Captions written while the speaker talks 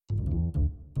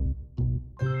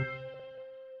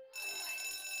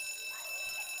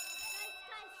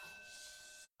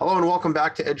Hello and welcome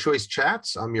back to EdChoice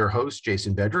Chats. I'm your host,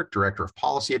 Jason Bedrick, Director of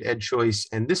Policy at EdChoice,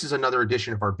 and this is another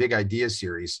edition of our Big Ideas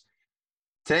series.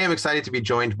 Today, I'm excited to be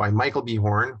joined by Michael B.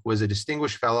 Horn, who is a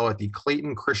distinguished fellow at the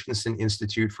Clayton Christensen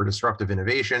Institute for Disruptive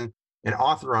Innovation and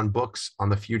author on books on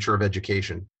the future of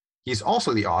education. He's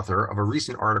also the author of a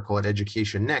recent article at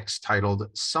Education Next titled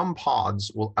 "Some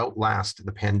Pods Will Outlast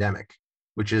the Pandemic,"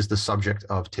 which is the subject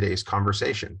of today's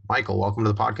conversation. Michael, welcome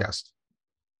to the podcast.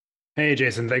 Hey,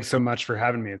 Jason, thanks so much for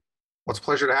having me. Well, it's a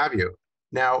pleasure to have you.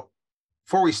 Now,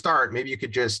 before we start, maybe you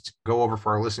could just go over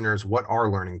for our listeners what are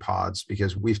learning pods,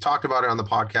 because we've talked about it on the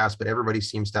podcast, but everybody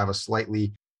seems to have a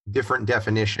slightly different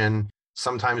definition.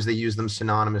 Sometimes they use them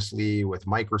synonymously with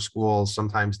micro schools.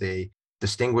 Sometimes they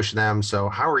distinguish them. So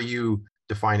how are you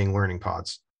defining learning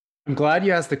pods? I'm glad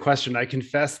you asked the question. I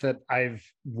confess that I've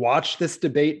watched this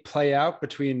debate play out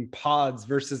between pods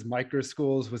versus micro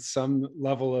schools with some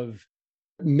level of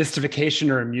mystification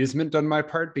or amusement on my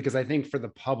part, because I think for the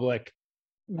public,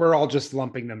 we're all just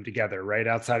lumping them together, right?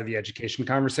 Outside of the education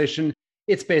conversation,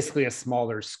 it's basically a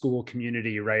smaller school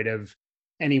community, right? Of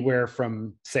anywhere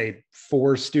from, say,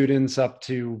 4 students up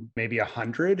to maybe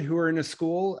 100 who are in a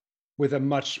school, with a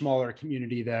much smaller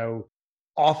community, though,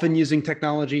 often using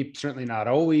technology, certainly not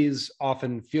always,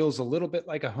 often feels a little bit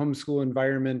like a homeschool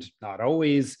environment, not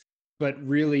always, but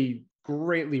really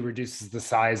greatly reduces the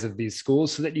size of these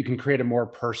schools so that you can create a more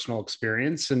personal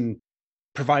experience and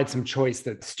provide some choice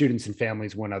that students and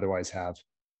families wouldn't otherwise have.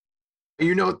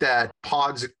 You note that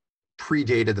pods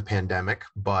predated the pandemic,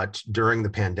 but during the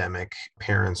pandemic,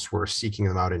 parents were seeking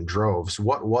them out in droves.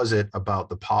 What was it about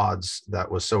the pods that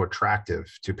was so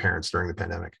attractive to parents during the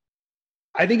pandemic?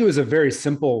 I think it was a very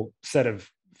simple set of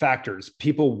factors.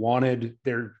 People wanted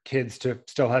their kids to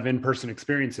still have in-person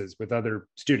experiences with other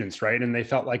students, right? And they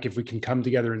felt like if we can come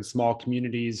together in small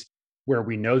communities where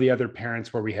we know the other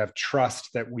parents, where we have trust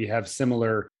that we have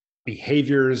similar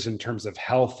behaviors in terms of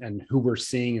health and who we're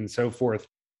seeing and so forth,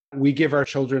 we give our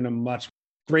children a much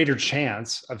greater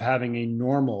chance of having a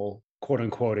normal, quote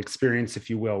unquote, experience, if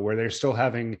you will, where they're still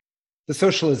having the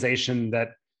socialization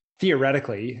that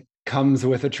theoretically comes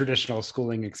with a traditional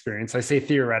schooling experience. I say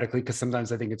theoretically because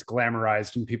sometimes I think it's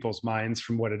glamorized in people's minds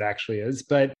from what it actually is.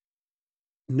 But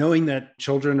knowing that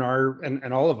children are,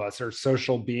 and all of us are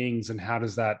social beings, and how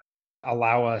does that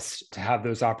allow us to have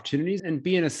those opportunities and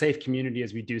be in a safe community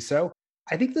as we do so?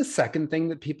 I think the second thing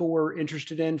that people were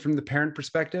interested in from the parent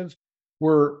perspective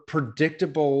were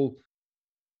predictable,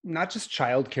 not just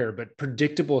childcare, but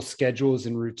predictable schedules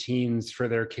and routines for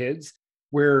their kids,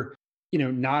 where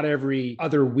not every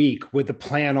other week would the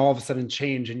plan all of a sudden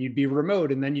change and you'd be remote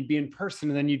and then you'd be in person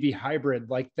and then you'd be hybrid.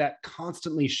 Like that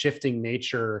constantly shifting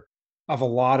nature of a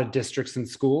lot of districts and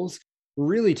schools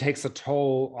really takes a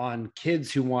toll on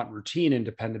kids who want routine and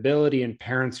dependability and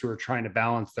parents who are trying to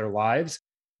balance their lives.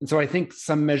 And so I think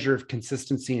some measure of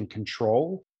consistency and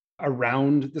control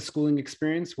around the schooling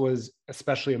experience was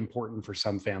especially important for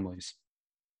some families.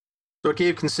 So it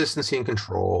gave consistency and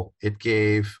control. It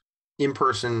gave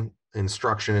in-person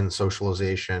instruction and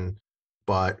socialization,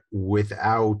 but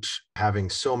without having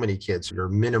so many kids, you're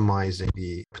minimizing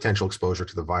the potential exposure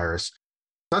to the virus.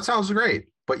 That sounds great.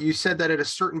 But you said that at a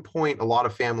certain point, a lot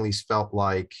of families felt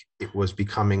like it was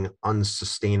becoming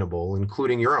unsustainable,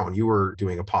 including your own. You were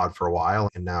doing a pod for a while,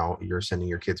 and now you're sending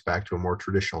your kids back to a more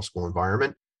traditional school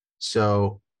environment.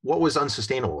 So what was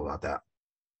unsustainable about that?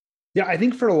 Yeah, I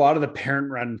think for a lot of the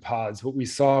parent-run pods, what we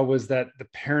saw was that the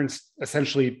parents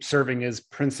essentially serving as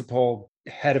principal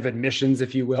head of admissions,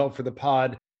 if you will, for the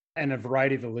pod, and a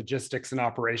variety of the logistics and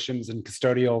operations and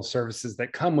custodial services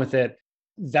that come with it,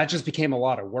 that just became a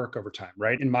lot of work over time,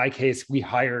 right? In my case, we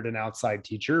hired an outside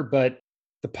teacher, but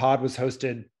the pod was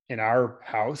hosted in our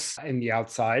house in the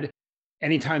outside.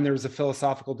 Anytime there was a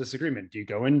philosophical disagreement, do you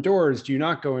go indoors? Do you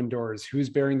not go indoors? Who's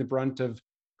bearing the brunt of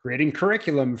creating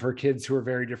curriculum for kids who are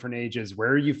very different ages? Where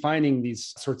are you finding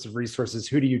these sorts of resources?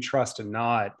 Who do you trust and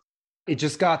not? It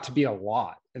just got to be a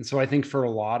lot. And so I think for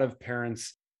a lot of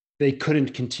parents, they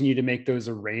couldn't continue to make those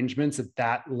arrangements at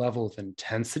that level of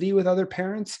intensity with other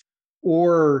parents,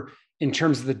 or in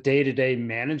terms of the day-to-day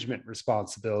management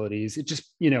responsibilities. It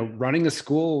just, running a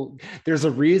school, there's a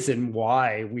reason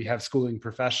why we have schooling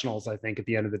professionals, I think, at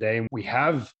the end of the day. And we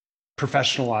have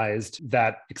professionalized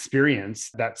that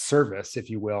experience, that service, if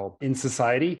you will, in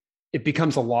society. It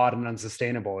becomes a lot and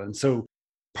unsustainable. And so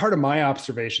part of my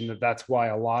observation that's why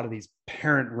a lot of these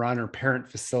parent-run or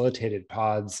parent-facilitated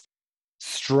pods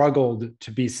struggled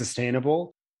to be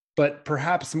sustainable, but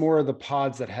perhaps more of the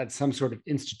pods that had some sort of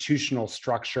institutional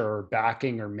structure or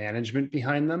backing or management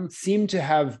behind them seem to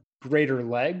have greater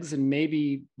legs, and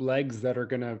maybe legs that are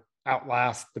going to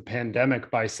outlast the pandemic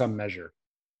by some measure.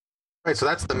 Right. So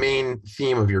that's the main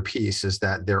theme of your piece is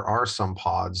that there are some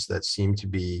pods that seem to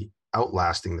be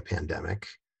outlasting the pandemic.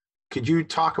 Could you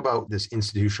talk about this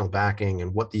institutional backing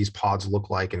and what these pods look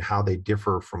like and how they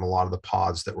differ from a lot of the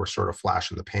pods that were sort of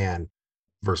flash in the pan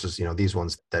versus, these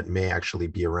ones that may actually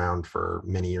be around for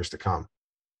many years to come?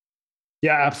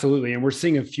 Yeah, absolutely. And we're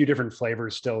seeing a few different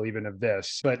flavors still even of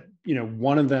this. But,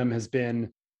 one of them has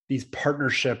been these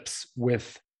partnerships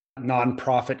with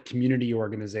nonprofit community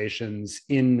organizations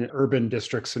in urban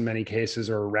districts in many cases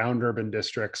or around urban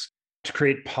districts to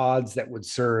create pods that would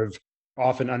serve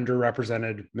often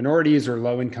underrepresented minorities or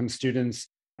low income students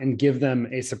and give them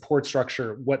a support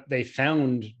structure. What they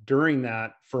found during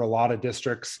that for a lot of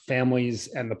districts, families,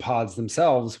 and the pods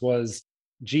themselves was,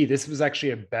 gee, this was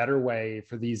actually a better way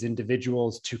for these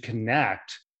individuals to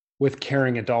connect with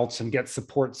caring adults and get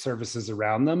support services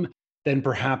around them than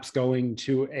perhaps going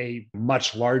to a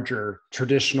much larger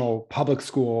traditional public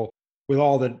school with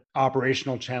all the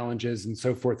operational challenges and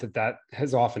so forth that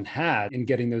has often had in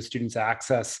getting those students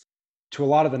access to a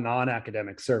lot of the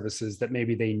non-academic services that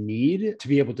maybe they need to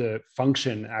be able to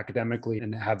function academically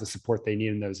and have the support they need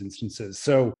in those instances.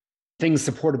 So things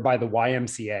supported by the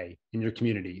YMCA in your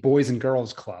community, boys and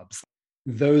girls clubs,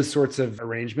 those sorts of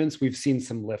arrangements, we've seen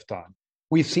some lift on.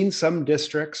 We've seen some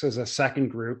districts as a second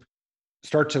group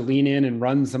start to lean in and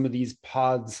run some of these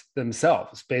pods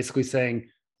themselves, basically saying,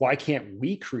 why can't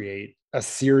we create a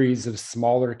series of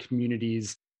smaller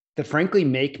communities that frankly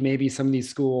make maybe some of these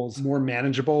schools more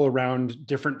manageable around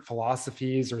different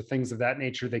philosophies or things of that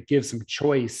nature that give some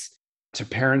choice to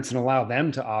parents and allow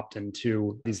them to opt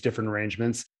into these different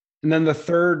arrangements. And then the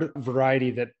third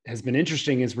variety that has been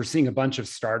interesting is we're seeing a bunch of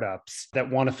startups that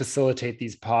want to facilitate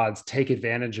these pods, take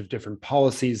advantage of different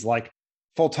policies like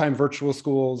full-time virtual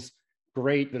schools.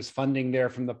 Great, there's funding there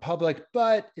from the public,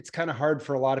 but it's kind of hard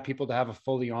for a lot of people to have a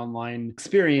fully online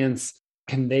experience.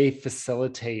 Can they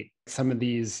facilitate some of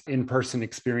these in-person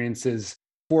experiences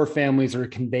for families, or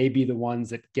can they be the ones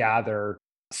that gather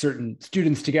certain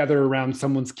students together around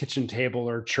someone's kitchen table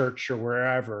or church or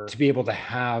wherever to be able to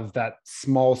have that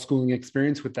small schooling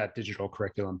experience with that digital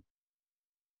curriculum?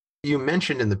 You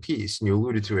mentioned in the piece, and you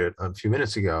alluded to it a few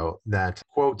minutes ago, that,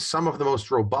 quote, some of the most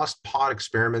robust pod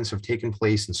experiments have taken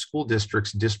place in school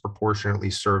districts disproportionately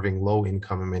serving low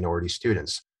income and minority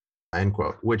students, end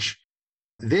quote, which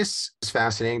this is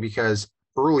fascinating because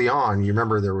early on, you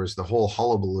remember there was the whole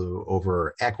hullabaloo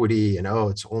over equity and, oh,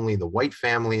 it's only the white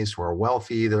families who are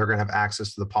wealthy that are going to have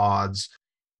access to the pods.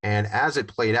 And as it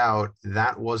played out,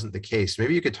 that wasn't the case.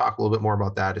 Maybe you could talk a little bit more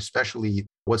about that, especially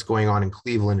what's going on in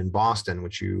Cleveland and Boston,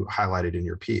 which you highlighted in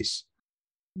your piece.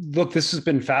 Look, this has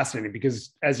been fascinating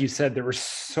because, as you said, there were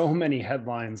so many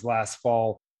headlines last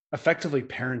fall, effectively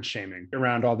parent shaming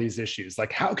around all these issues.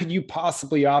 Like, how could you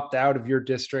possibly opt out of your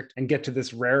district and get to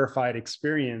this rarefied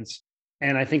experience?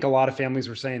 And I think a lot of families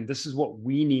were saying, this is what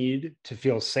we need to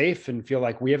feel safe and feel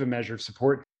like we have a measure of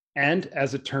support. And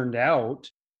as it turned out,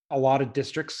 a lot of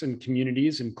districts and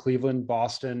communities in Cleveland,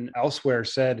 Boston, elsewhere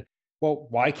said, well,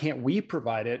 why can't we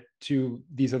provide it to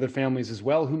these other families as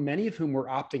well, who many of whom were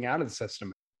opting out of the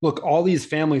system? Look, all these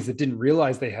families that didn't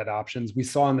realize they had options, we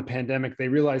saw in the pandemic, they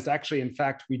realized actually, in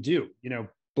fact, we do.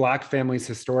 Black families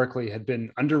historically had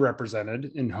been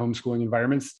underrepresented in homeschooling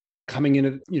environments. Coming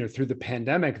in, through the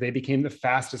pandemic, they became the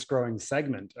fastest growing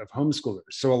segment of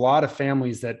homeschoolers. So a lot of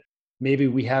families that maybe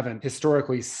we haven't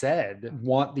historically said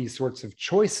want these sorts of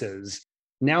choices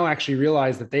now actually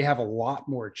realize that they have a lot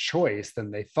more choice than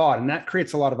they thought. And that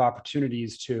creates a lot of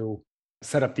opportunities to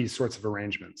set up these sorts of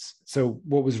arrangements. So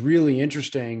what was really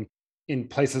interesting in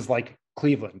places like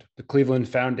Cleveland, the Cleveland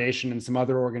Foundation and some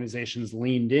other organizations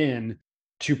leaned in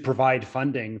to provide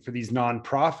funding for these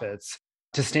nonprofits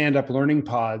to stand up learning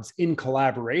pods in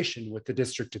collaboration with the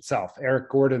district itself. Eric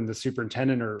Gordon, the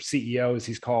superintendent or CEO, as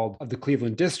he's called, of the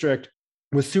Cleveland district,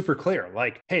 was super clear.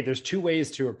 Like, hey, there's two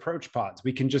ways to approach pods.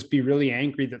 We can just be really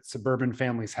angry that suburban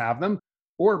families have them,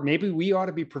 or maybe we ought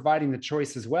to be providing the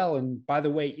choice as well. And by the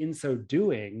way, in so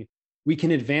doing, we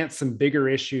can advance some bigger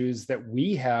issues that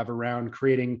we have around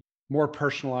creating more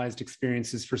personalized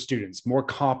experiences for students, more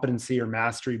competency or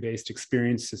mastery-based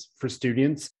experiences for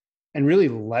students, and really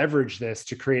leverage this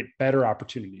to create better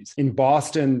opportunities. In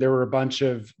Boston, there were a bunch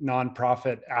of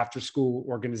nonprofit after-school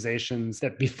organizations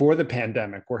that before the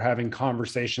pandemic were having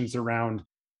conversations around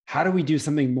how do we do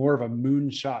something more of a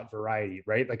moonshot variety,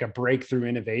 right? Like a breakthrough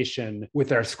innovation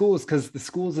with our schools, because the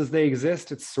schools as they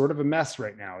exist, it's sort of a mess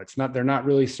right now. They're not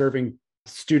really serving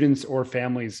students or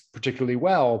families particularly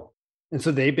well. And so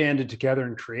they banded together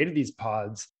and created these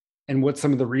pods. And what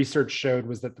some of the research showed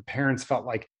was that the parents felt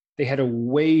like they had a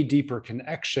way deeper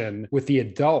connection with the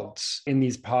adults in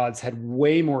these pods, had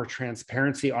way more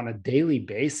transparency on a daily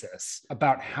basis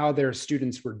about how their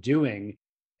students were doing.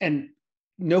 And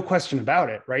no question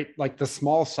about it, right? Like the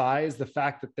small size, the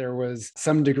fact that there was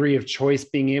some degree of choice,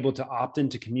 being able to opt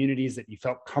into communities that you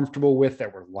felt comfortable with,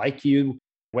 that were like you,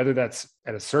 whether that's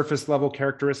at a surface level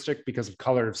characteristic because of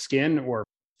color of skin or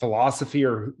philosophy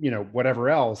or,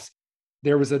 whatever else,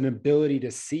 there was an ability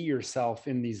to see yourself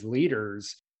in these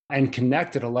leaders and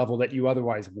connect at a level that you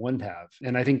otherwise wouldn't have.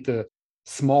 And I think the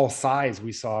small size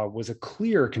we saw was a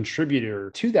clear contributor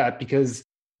to that, because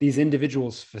these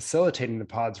individuals facilitating the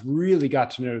pods really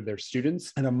got to know their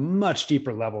students at a much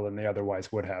deeper level than they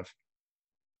otherwise would have.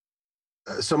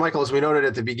 So, Michael, as we noted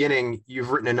at the beginning, you've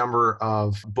written a number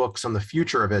of books on the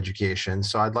future of education.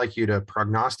 So I'd like you to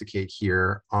prognosticate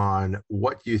here on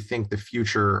what you think the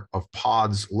future of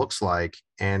pods looks like.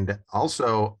 And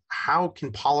also, how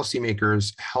can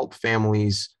policymakers help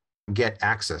families get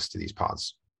access to these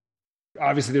pods?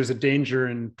 Obviously, there's a danger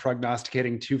in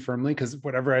prognosticating too firmly, because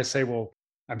whatever I say will,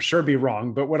 I'm sure, be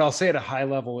wrong. But what I'll say at a high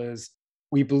level is,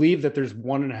 we believe that there's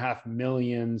 1.5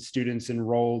 million students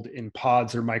enrolled in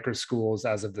pods or micro schools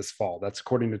as of this fall. That's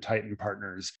according to Titan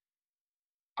Partners.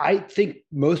 I think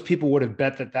most people would have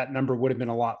bet that that number would have been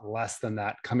a lot less than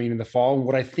that coming in the fall. And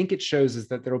what I think it shows is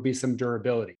that there will be some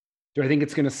durability. Do I think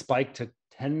it's going to spike to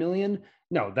 10 million?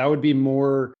 No, that would be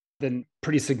more than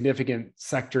pretty significant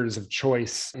sectors of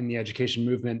choice in the education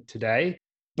movement today.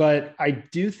 But I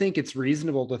do think it's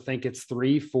reasonable to think it's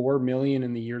 3-4 million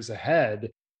in the years ahead,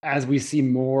 as we see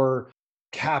more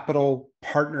capital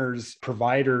partners,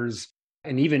 providers,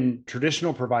 and even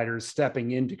traditional providers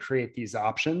stepping in to create these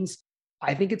options.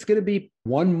 I think it's going to be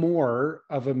one more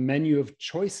of a menu of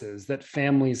choices that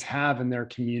families have in their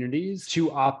communities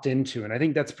to opt into. And I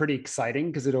think that's pretty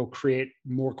exciting, because it'll create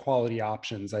more quality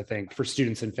options, I think, for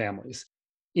students and families.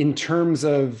 In terms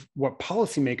of what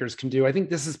policymakers can do, I think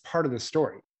this is part of the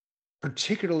story,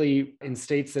 particularly in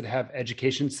states that have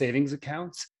education savings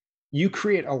accounts. You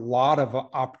create a lot of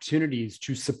opportunities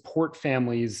to support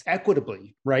families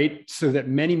equitably, right? So that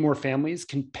many more families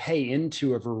can pay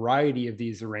into a variety of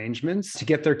these arrangements to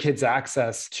get their kids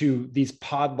access to these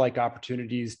pod-like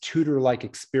opportunities, tutor-like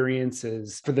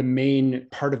experiences for the main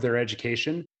part of their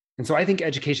education. And so I think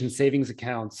education savings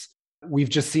accounts, we've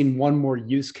just seen one more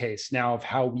use case now of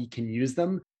how we can use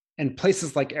them. And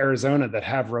places like Arizona that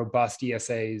have robust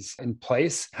ESAs in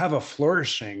place have a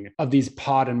flourishing of these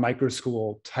pod and micro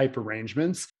school type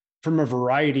arrangements from a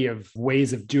variety of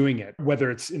ways of doing it, whether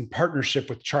it's in partnership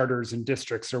with charters and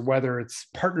districts, or whether it's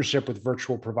partnership with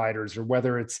virtual providers, or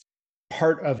whether it's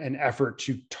part of an effort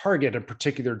to target a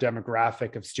particular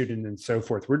demographic of student and so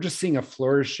forth. We're just seeing a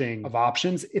flourishing of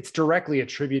options. It's directly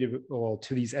attributable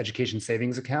to these education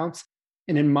savings accounts.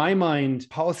 And in my mind,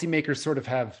 policymakers sort of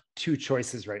have two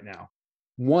choices right now.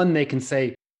 One, they can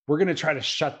say, we're going to try to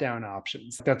shut down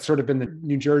options. That's sort of been the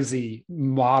New Jersey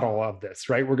model of this,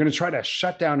 right? We're going to try to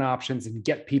shut down options and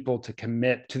get people to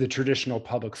commit to the traditional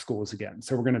public schools again.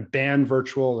 So we're going to ban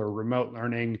virtual or remote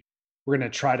learning. We're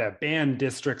going to try to ban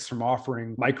districts from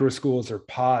offering micro schools or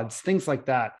pods, things like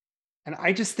that. And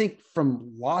I just think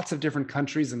from lots of different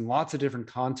countries and lots of different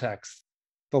contexts,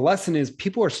 the lesson is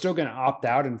people are still going to opt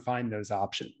out and find those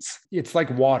options. It's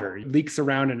like water. It leaks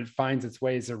around and it finds its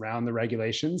ways around the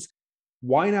regulations.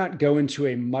 Why not go into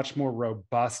a much more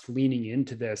robust leaning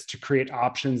into this to create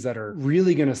options that are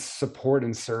really going to support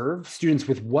and serve students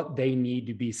with what they need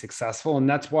to be successful? And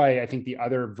that's why I think the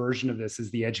other version of this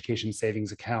is the education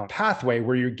savings account pathway,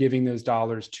 where you're giving those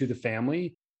dollars to the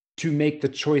family to make the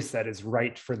choice that is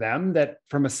right for them, that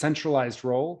from a centralized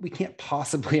role, we can't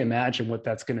possibly imagine what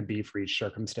that's going to be for each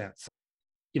circumstance.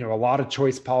 A lot of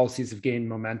choice policies have gained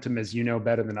momentum, as you know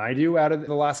better than I do, out of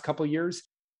the last couple of years.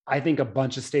 I think a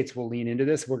bunch of states will lean into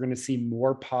this. We're going to see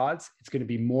more pods. It's going to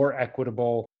be more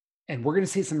equitable. And we're going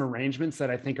to see some arrangements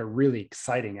that I think are really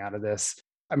exciting out of this.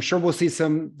 I'm sure we'll see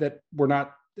some that we're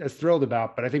not as thrilled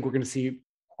about, but I think we're going to see,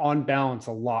 on balance,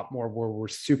 a lot more where we're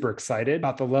super excited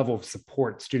about the level of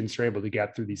support students are able to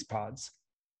get through these pods.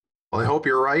 Well, I hope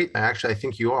you're right. Actually, I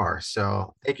think you are.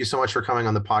 So thank you so much for coming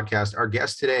on the podcast. Our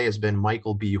guest today has been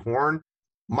Michael B. Horn.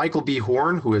 Michael B.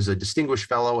 Horn, who is a distinguished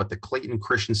fellow at the Clayton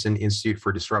Christensen Institute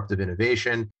for Disruptive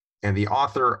Innovation and the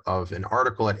author of an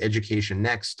article at Education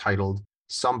Next titled,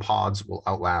 "Some Pods Will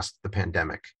Outlast the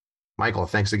Pandemic." Michael,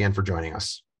 thanks again for joining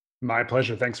us. My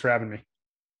pleasure. Thanks for having me.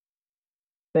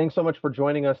 Thanks so much for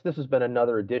joining us. This has been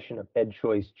another edition of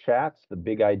EdChoice Chats, the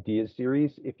Big Ideas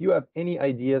series. If you have any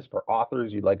ideas for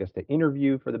authors you'd like us to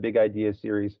interview for the Big Ideas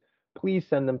series, please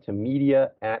send them to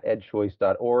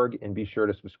media@edchoice.org, and be sure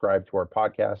to subscribe to our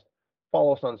podcast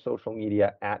Follow us on social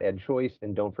media at EdChoice,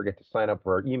 and don't forget to sign up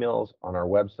for our emails on our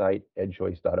website,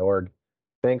 edchoice.org.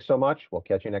 Thanks so much. We'll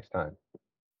catch you next time.